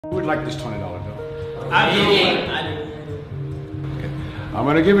like this $20 bill? I do. I do. Okay. I'm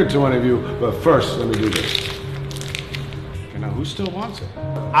gonna give it to one of you, but first, let me do this. Okay, now who still wants it?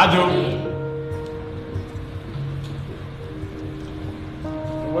 I do.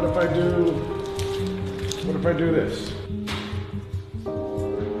 What if I do this?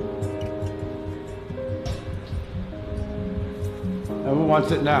 Now who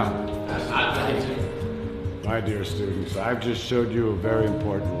wants it now? I do. My dear students, I've just showed you a very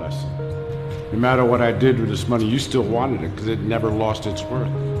important lesson. No matter what I did with this money, you still wanted it because it never lost its worth.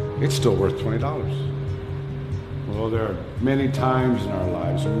 It's still worth $20. Well, there are many times in our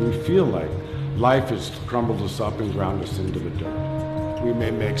lives when we feel like life has crumbled us up and ground us into the dirt. We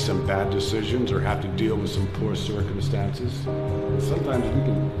may make some bad decisions or have to deal with some poor circumstances. And sometimes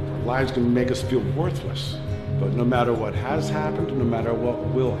our lives can make us feel worthless. But no matter what has happened, no matter what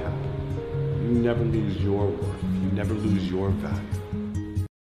will happen, you never lose your worth. You never lose your value.